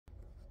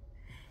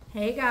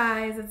Hey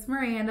guys, it's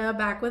Miranda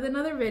back with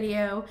another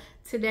video.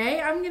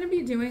 Today I'm going to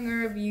be doing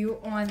a review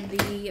on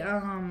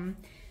the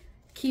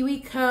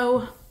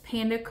Kiwico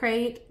Panda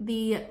crate,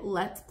 the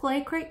Let's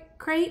Play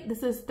crate.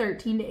 This is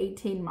 13 to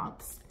 18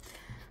 months.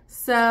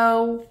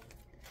 So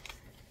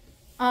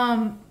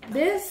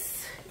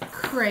this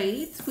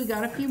crate we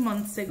got a few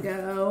months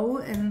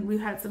ago and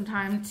we've had some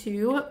time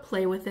to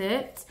play with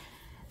it.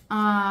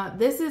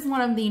 This is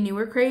one of the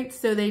newer crates,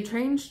 so they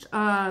changed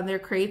their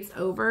crates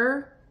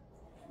over.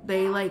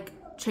 They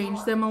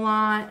changed them a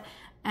lot,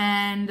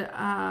 and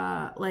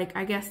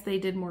I guess they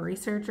did more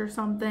research or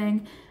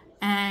something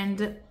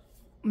and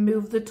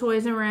moved the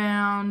toys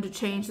around,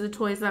 changed the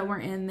toys that were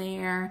in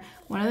there.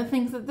 One of the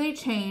things that they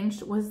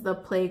changed was the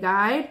play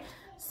guide.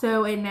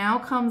 So it now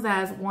comes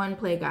as one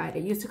play guide.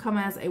 It used to come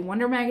as a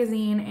Wonder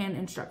magazine and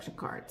instruction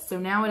cards. So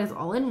now it is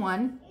all in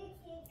one.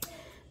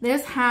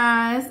 This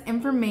has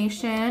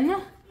information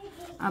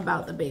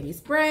about the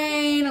baby's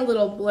brain, a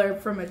little blurb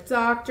from a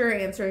doctor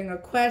answering a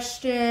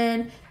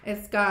question.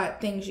 It's got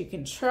things you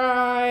can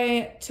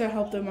try to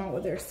help them out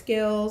with their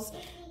skills.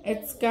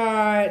 It's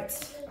got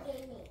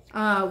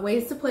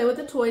ways to play with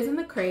the toys in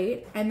the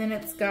crate, and then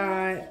it's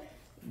got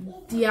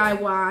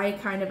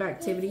DIY kind of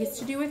activities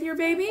to do with your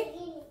baby.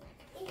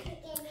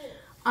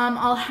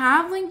 I'll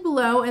have linked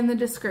below in the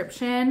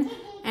description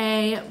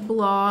a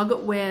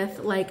blog with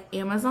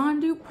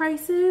Amazon dupe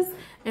prices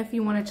if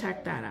you want to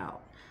check that out.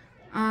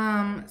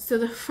 So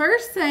the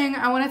first thing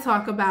I want to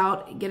talk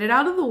about, get it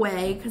out of the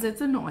way because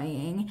it's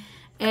annoying,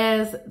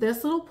 is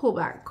this little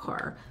pullback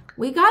car.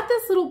 We got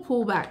this little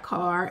pullback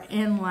car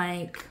in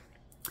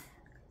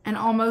an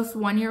almost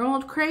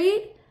 1-year-old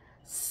crate.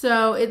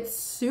 So it's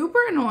super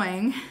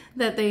annoying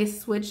that they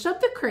switched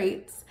up the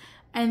crates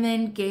and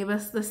then gave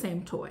us the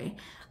same toy.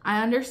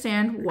 I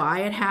understand why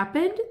it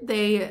happened.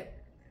 They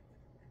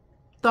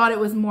thought it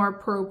was more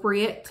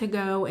appropriate to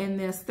go in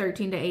this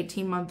 13 to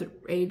 18 month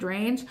age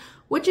range,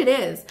 which it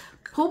is.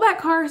 Pullback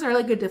cars are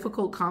a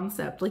difficult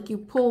concept. You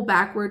pull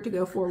backward to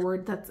go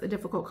forward. That's a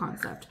difficult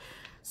concept.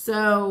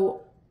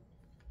 So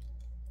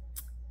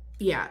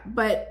yeah,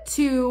 but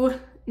to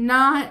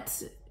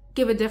not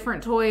give a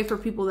different toy for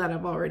people that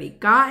have already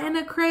gotten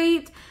a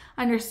crate,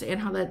 I understand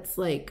how that's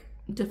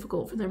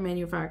difficult for their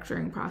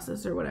manufacturing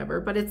process or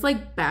whatever, but it's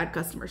bad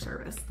customer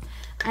service.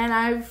 And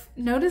I've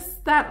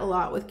noticed that a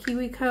lot with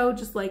Kiwico,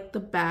 just the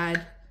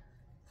bad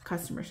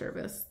customer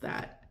service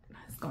that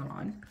has gone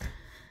on.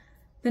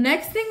 The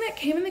next thing that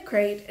came in the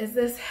crate is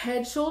this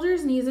Head,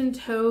 Shoulders, Knees, and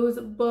Toes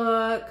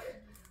book.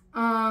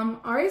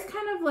 Ari's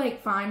kind of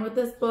fine with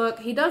this book.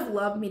 He does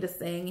love me to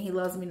sing. He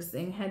loves me to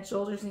sing Head,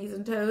 Shoulders, Knees,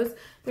 and Toes.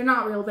 They're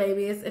not real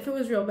babies. If it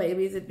was real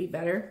babies, it'd be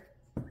better.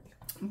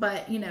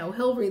 But,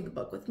 he'll read the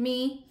book with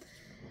me.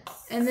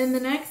 And then the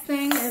next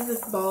thing is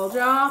this ball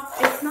drop.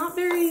 It's not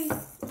very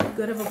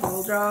good of a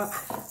ball drop.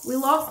 We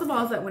lost the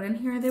balls that went in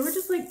here. They were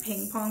just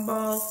ping pong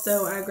balls.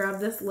 So I grabbed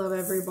this Love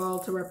Every ball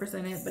to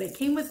represent it. But it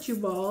came with 2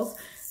 balls.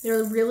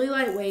 They're really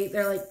lightweight.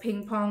 They're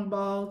ping pong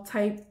ball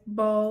type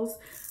balls.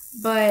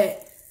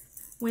 But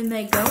when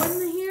they go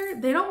in here,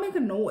 they don't make a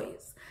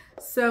noise.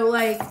 So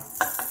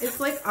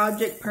it's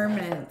object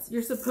permanence.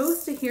 You're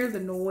supposed to hear the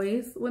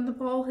noise when the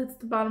ball hits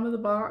the bottom of the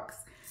box.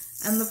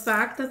 And the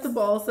fact that the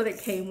balls that it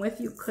came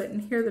with, you couldn't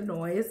hear the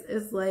noise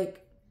is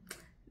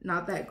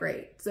not that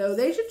great. So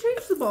they should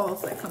change the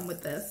balls that come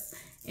with this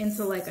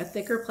into a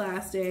thicker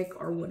plastic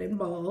or wooden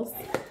balls.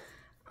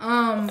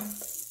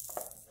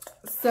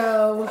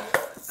 So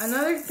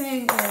another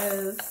thing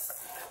is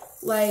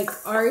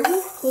Ari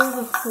will pull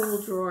the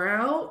whole drawer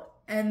out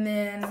and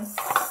then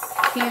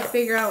can't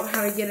figure out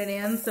how to get it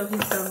in, so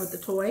he's done with the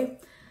toy.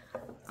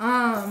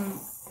 I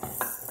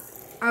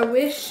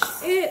wish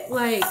it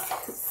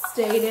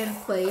stayed in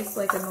place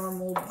like a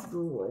normal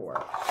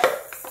drawer,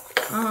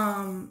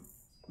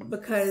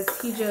 because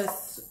he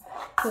just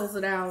pulls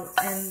it out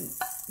and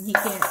he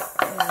can't,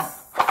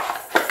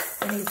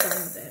 and he's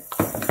done with it.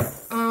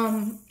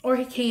 Or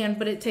he can,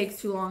 but it takes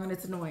too long and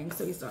it's annoying,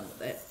 so he's done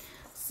with it.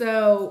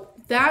 So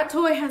that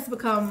toy has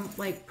become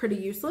pretty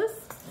useless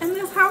in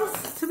this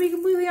house, to be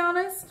completely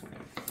honest.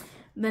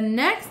 The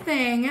next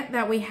thing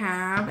that we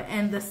have,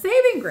 and the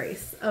saving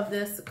grace of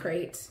this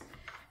crate,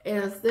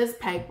 is this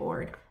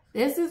pegboard.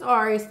 This is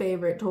Ari's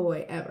favorite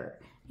toy ever.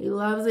 He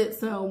loves it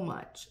so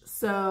much.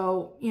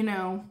 So,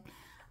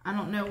 I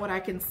don't know what I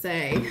can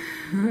say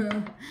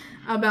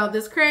about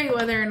this crate,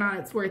 whether or not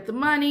it's worth the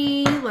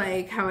money,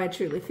 how I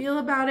truly feel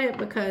about it,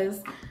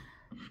 because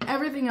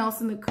everything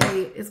else in the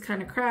crate is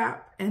kind of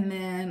crap. And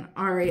then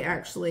Ari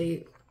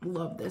actually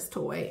loved this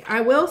toy. I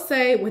will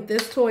say with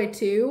this toy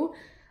too,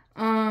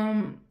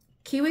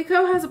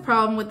 Kiwico has a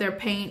problem with their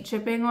paint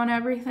chipping on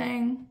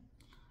everything,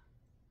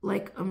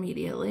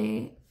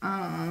 immediately.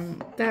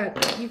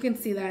 That you can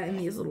see that in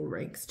these little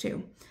rakes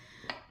too.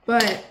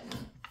 But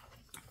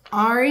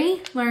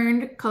Ari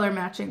learned color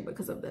matching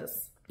because of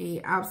this.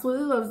 He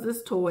absolutely loves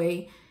this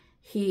toy.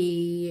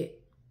 He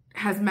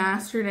has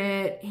mastered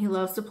it. He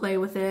loves to play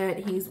with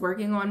it. He's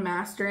working on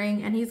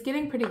mastering, and he's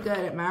getting pretty good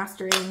at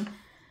mastering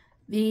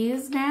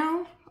these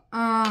now.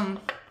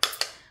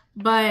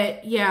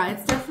 But yeah,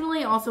 it's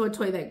definitely also a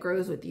toy that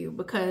grows with you,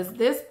 because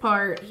this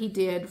part he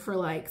did for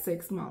like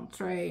 6 months,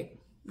 right?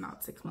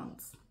 Not 6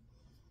 months,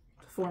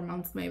 4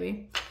 months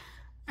maybe.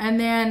 And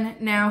then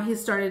now he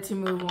started to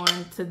move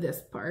on to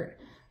this part.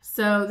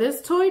 So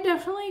this toy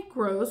definitely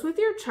grows with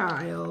your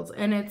child,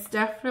 and it's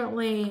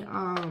definitely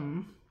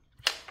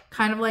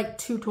kind of like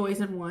 2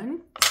 toys in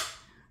one.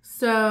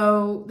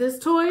 So this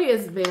toy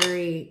is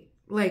very,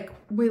 like,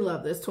 we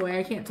love this toy.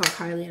 I can't talk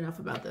highly enough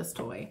about this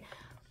toy.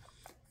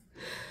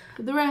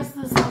 The rest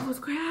of the stuff was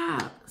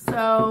crap.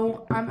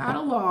 So I'm at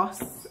a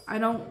loss. I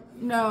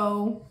don't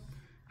know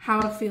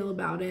how I feel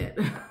about it,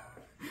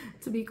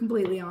 to be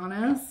completely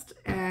honest.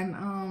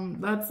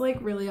 And that's like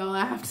really all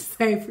I have to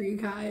say for you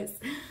guys.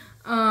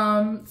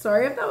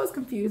 Sorry if that was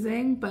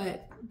confusing,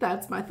 but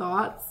that's my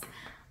thoughts.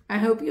 I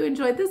hope you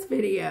enjoyed this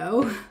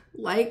video.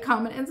 Like,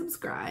 comment, and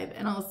subscribe,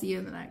 and I'll see you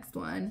in the next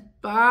one.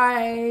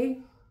 Bye.